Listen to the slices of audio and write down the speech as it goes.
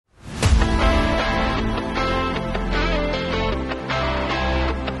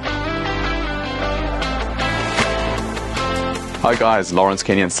Hi guys, Lawrence,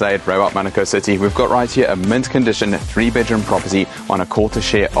 Kenny and Slade, Raywap, Manukau City. We've got right here a mint condition 3-bedroom property on a quarter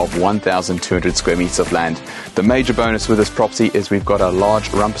share of 1,200 square meters of land. The major bonus with this property is we've got a large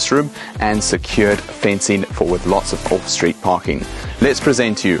rumpus room and secured fencing with lots of off-street parking. Let's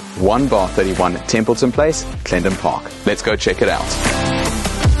present to you 1 bar 31 Templeton Place, Clendon Park. Let's go check it out.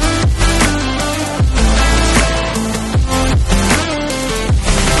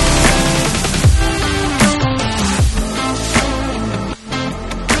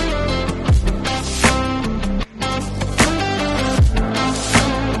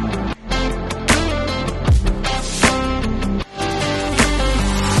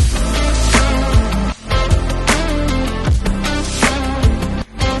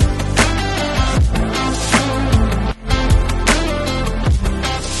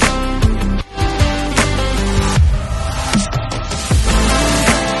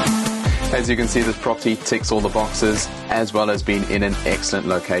 As you can see, this property ticks all the boxes, as well as being in an excellent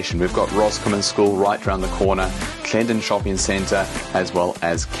location. We've got Roscommon School right around the corner, Clendon Shopping Centre, as well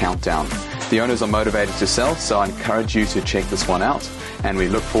as Countdown. The owners are motivated to sell, so I encourage you to check this one out, and we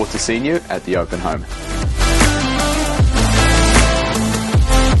look forward to seeing you at the open home.